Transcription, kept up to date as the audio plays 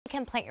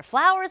can plant your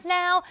flowers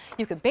now,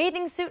 you can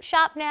bathing suit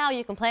shop now,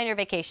 you can plan your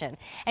vacation.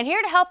 And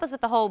here to help us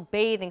with the whole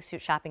bathing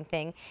suit shopping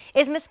thing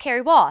is Miss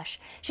Carrie Walsh.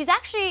 She's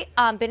actually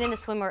been in the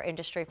swimwear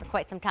industry for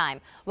quite some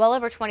time, well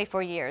over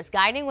 24 years,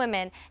 guiding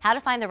women how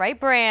to find the right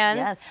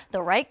brands,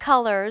 the right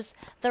colors,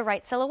 the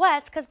right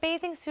silhouettes, because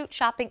bathing suit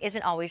shopping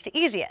isn't always the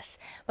easiest.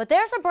 But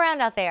there's a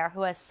brand out there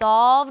who has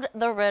solved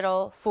the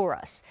riddle for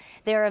us.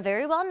 They're a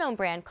very well-known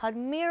brand called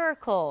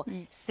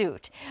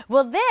Miraclesuit.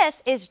 Well,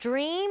 this is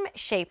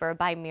DreamShaper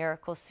by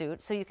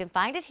Miraclesuit, so you can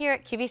find it here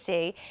at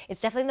QVC.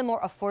 It's definitely the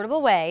more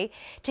affordable way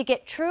to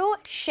get true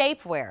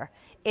shapewear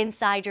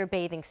inside your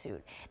bathing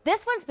suit.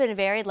 This one's been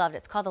very loved.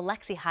 It's called the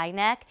Lexi high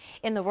neck.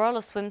 In the world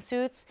of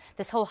swimsuits,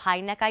 this whole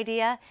high neck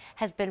idea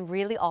has been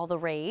really all the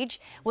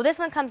rage. Well, this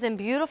one comes in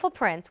beautiful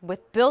prints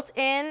with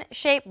built-in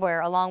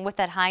shapewear along with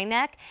that high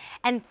neck.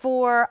 And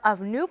for a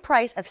new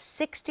price of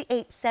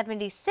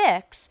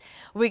 $68.76,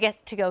 we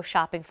get to go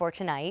shopping for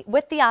tonight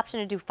with the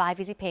option to do 5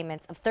 easy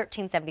payments of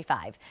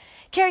 $13.75.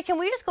 Carrie, can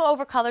we just go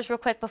over colors real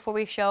quick before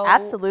we show?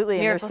 Absolutely,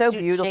 and they're so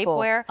beautiful.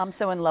 Shapewear? I'm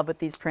so in love with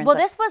these prints. Well,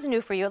 this was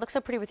new for you. It looks so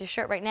pretty with your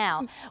shirt right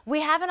now. We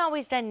haven't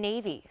always done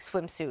navy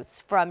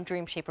swimsuits from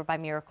DreamShaper by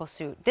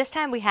Miraclesuit. This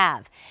time we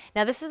have.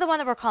 Now this is the one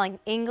that we're calling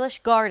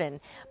English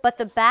Garden, but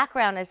the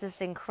background is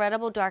this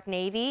incredible dark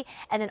navy,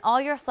 and then all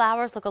your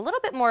flowers look a little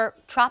bit more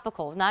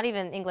tropical, not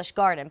even English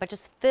Garden, but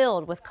just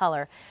filled with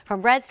color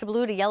from reds to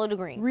blue to yellow to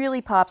green.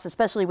 Really pops,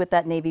 especially with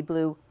that navy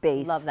blue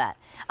base. Love that.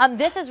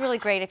 This is really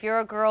great if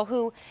you're a girl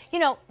who, you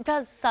know,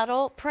 does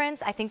subtle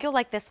prints. I think you'll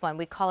like this one.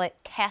 We call it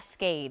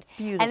Cascade.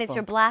 Beautiful. And it's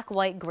your black,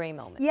 white, gray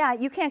moment. Yeah,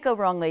 you can't go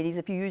wrong, ladies,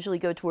 if you usually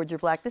go towards your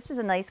black. This is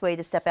a nice way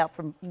to step out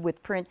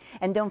with print,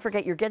 and don't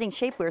forget you're getting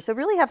shapewear, so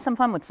really have some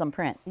fun with some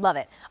print. Love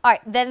it. All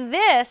right, then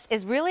this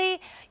is really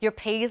your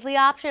paisley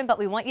option, but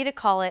we want you to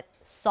call it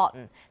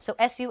Sultan. So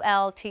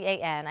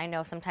S-U-L-T-A-N. I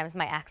know sometimes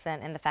my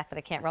accent and the fact that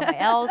I can't roll my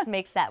L's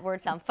makes that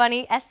word sound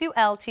funny.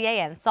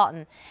 S-U-L-T-A-N,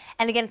 Sultan.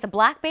 And again, it's a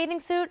black bathing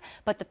suit,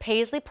 but the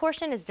paisley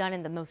portion is done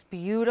in the most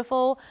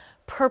beautiful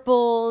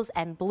purples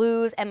and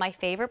blues. And my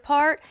favorite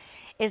part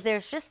is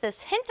there's just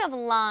this hint of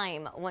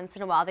lime once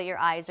in a while that your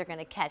eyes are going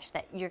to catch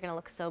that you're going to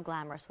look so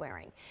glamorous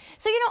wearing.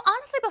 So, you know,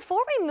 honestly, before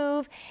we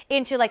move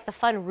into like the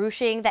fun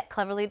ruching that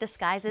cleverly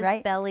disguises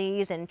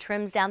bellies and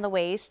trims down the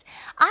waist,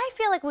 I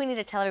feel like we need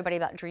to tell everybody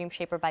about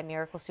DreamShaper by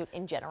Miraclesuit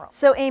in general.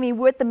 So, Amy,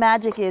 what the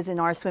magic is in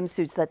our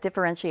swimsuits that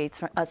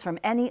differentiates us from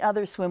any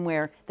other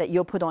swimwear that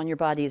you'll put on your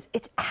body is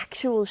it's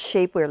actual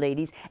shapewear,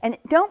 ladies. And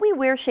don't we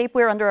wear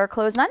shapewear under our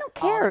clothes? And I don't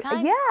care. All the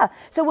time. Yeah.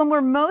 So when we're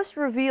most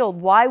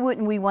revealed, why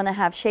wouldn't we want to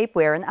have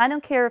shapewear? And I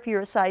don't care if you're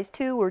a size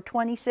 2 or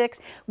 26.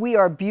 We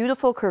are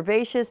beautiful,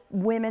 curvaceous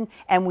women,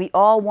 and we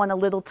all want a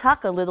little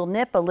tuck, a little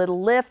nip, a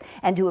little lift,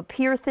 and to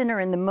appear thinner.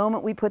 And the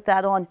moment we put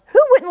that on, who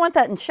wouldn't want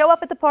that and show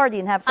up at the party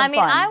and have some fun? I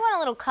mean, I want a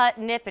little cut,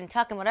 nip, and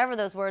tuck, and whatever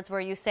those words were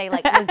you say,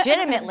 like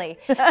legitimately.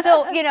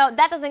 So, you know,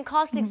 that doesn't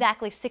cost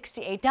exactly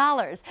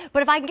 $68.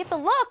 But if I can get the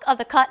look of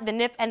the cut, the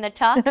nip, and the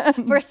tuck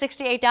for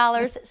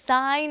 $68,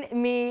 sign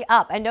me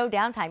up. And no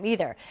downtime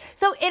either.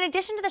 So in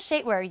addition to the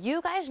shapewear,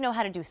 you guys know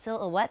how to do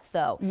silhouettes,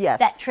 though.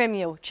 Yes. That trim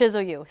you,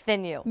 chisel you,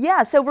 thin you.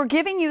 Yeah, so we're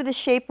giving you the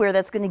shapewear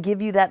that's going to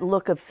give you that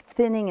look of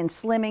thinning and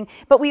slimming,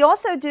 but we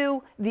also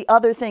do the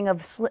other thing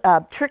of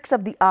tricks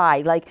of the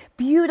eye, like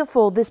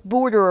beautiful, this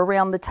border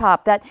around the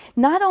top that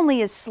not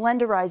only is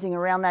slenderizing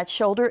around that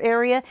shoulder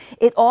area,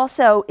 it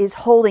also is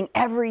holding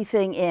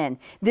everything in.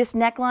 This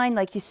neckline,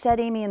 like you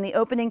said, Amy, in the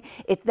opening,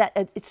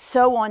 it's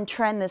so on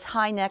trend, this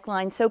high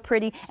neckline, so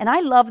pretty, and I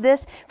love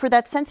this. For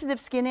that sensitive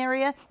skin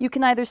area, you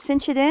can either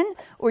cinch it in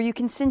or you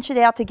can cinch it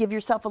out to give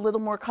yourself a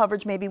little more coverage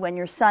maybe when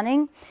you're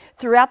sunning.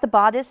 Throughout the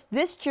bodice,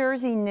 this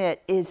jersey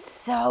knit is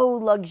so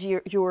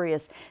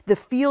luxurious. The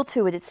feel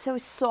to it, it's so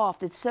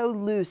soft, it's so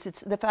loose,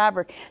 it's the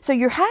fabric. So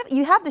you have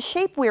the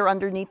shapewear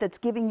underneath that's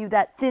giving you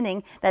that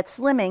thinning, that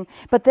slimming,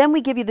 but then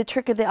we give you the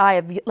trick of the eye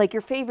of like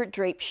your favorite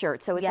drape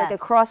shirt. So it's like a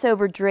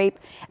crossover drape,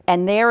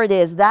 and there it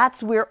is.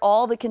 That's where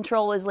all the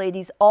control is,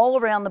 ladies, all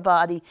around the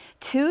body.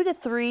 2 to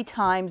 3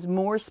 times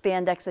more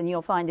spandex than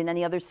you'll find in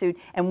any other suit,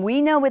 and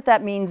we know what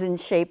that means in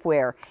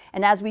shapewear.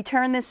 And as we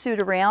turn this suit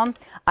around,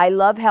 I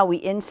love how we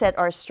inset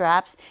our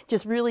straps,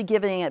 just really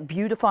giving it,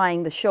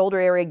 beautifying the shoulder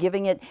area,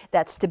 giving it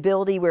that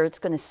stability where it's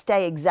going to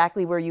stay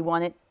exactly where you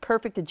want it.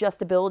 Perfect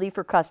adjustability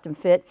for custom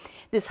fit.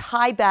 This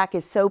high back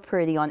is so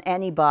pretty on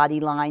any body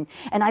line.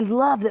 And I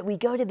love that we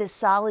go to this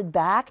solid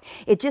back.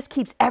 It just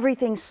keeps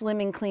everything slim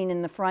and clean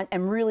in the front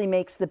and really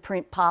makes the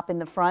print pop in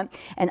the front.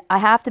 And I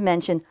have to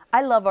mention,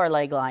 I love our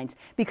leg lines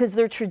because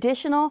they're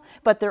traditional,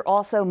 but they're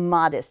also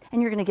modest.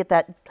 And you're going to get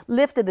that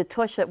lift of the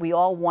tush that we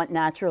all want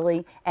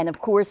naturally. And of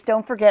course,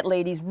 don't forget,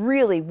 ladies,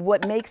 really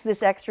what makes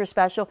this extra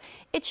special,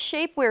 it's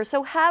shapewear.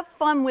 So have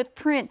fun with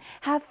print,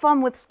 have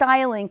fun with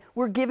styling.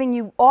 We're giving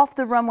you off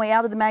the runway,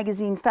 out of the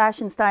magazine's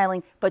fashion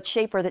styling, but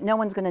shapewear that no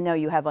one's going to know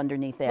you have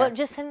underneath there. Well,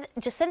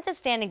 Jacintha's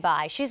standing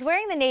by. She's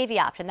wearing the navy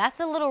option. That's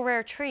a little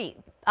rare treat.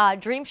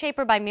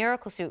 DreamShaper by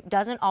Miraclesuit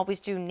doesn't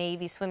always do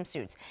navy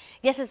swimsuits.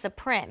 Yes, it's a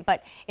print,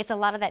 but it's a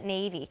lot of that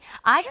navy.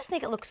 I just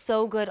think it looks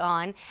so good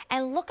on.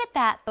 And look at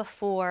that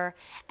before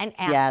and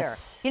after.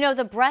 Yes. You know,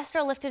 the breasts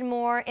are lifted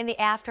more in the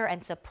after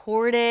and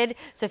supported.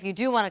 So if you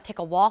do want to take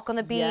a walk on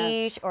the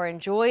beach or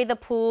enjoy the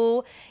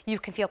pool, you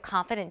can feel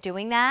confident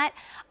doing that.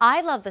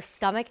 I love the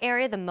stomach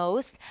area the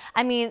most.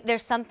 I mean,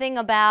 there's something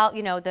about,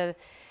 you know, the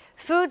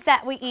foods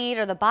that we eat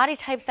or the body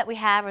types that we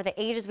have or the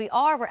ages we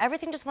are where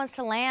everything just wants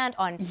to land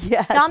on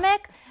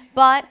stomach,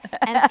 butt,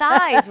 and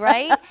thighs,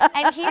 right?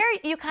 And here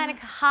you kind of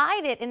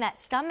hide it in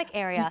that stomach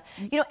area.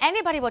 You know,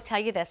 anybody will tell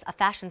you this, a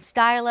fashion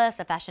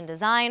stylist, a fashion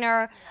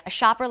designer, a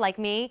shopper like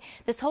me,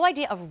 this whole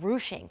idea of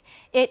ruching,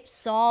 it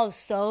solves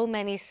so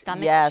many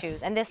stomach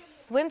issues. And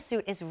this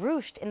swimsuit is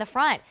ruched in the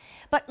front.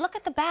 But look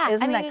at the back.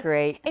 Isn't that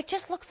great? It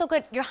just looks so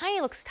good. Your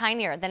hiney looks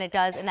tinier than it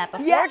does in that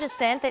before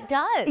descent. It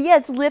does. Yeah,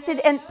 it's lifted,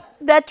 and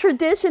that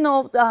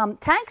traditional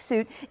tank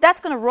suit, that's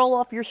going to roll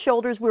off your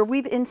shoulders where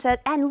we've inset,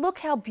 and look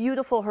how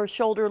beautiful her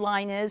shoulder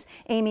line is,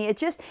 Amy.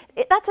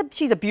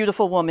 She's a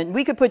beautiful woman.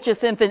 We could put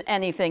Jacinth in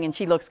anything and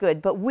she looks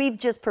good, but we've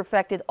just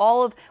perfected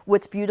all of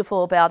what's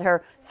beautiful about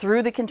her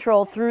through the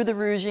control, through the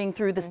rouging,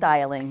 through the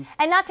styling.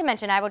 And not to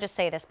mention, I will just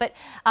say this, but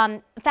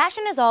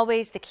fashion is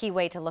always the key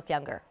way to look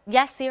younger.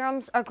 Yes,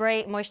 serums are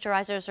great,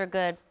 moisturizers are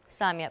good.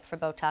 Sign me up for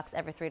Botox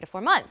every 3 to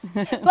 4 months.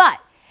 But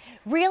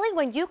really,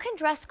 when you can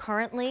dress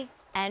currently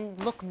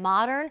and look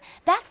modern,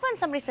 that's when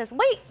somebody says,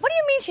 wait, what do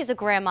you mean she's a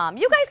grandmom?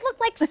 You guys look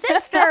like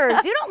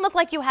sisters. You don't look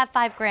like you have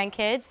 5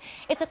 grandkids.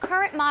 It's a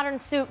current modern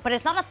suit, but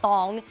it's not a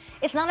thong.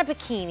 It's not a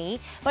bikini,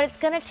 but it's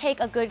gonna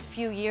take a good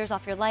few years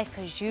off your life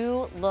because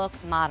you look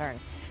modern.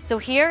 So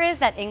here is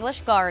that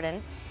English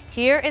garden.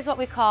 Here is what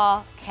we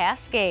call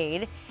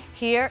Cascade.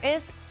 Here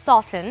is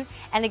Sultan.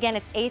 And again,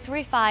 it's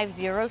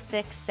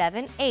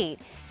 835-0678.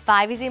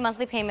 5 easy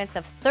monthly payments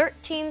of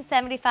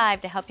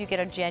 $13.75 to help you get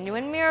a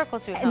genuine miracle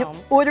suit home.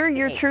 Order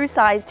your true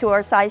size to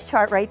our size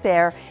chart right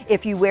there.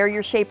 If you wear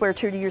your shapewear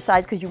true to your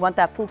size because you want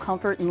that full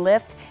comfort and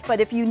lift.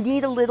 But if you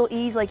need a little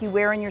ease like you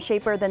wear in your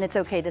shapewear, then it's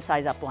okay to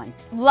size up one.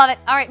 Love it.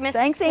 All right, Miss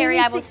Thanks, Carrie,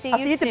 Amy. I will see you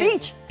I'll see you at soon. the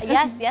beach.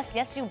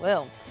 Yes, you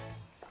will.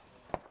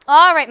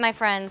 All right, my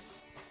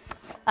friends.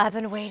 I've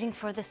been waiting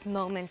for this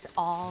moment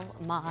all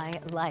my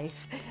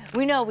life.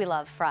 We know we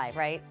love Fry,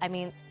 right? I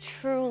mean,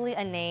 truly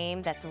a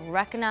name that's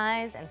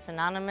recognized and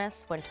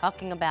synonymous when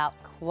talking about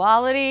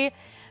quality,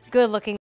 good-looking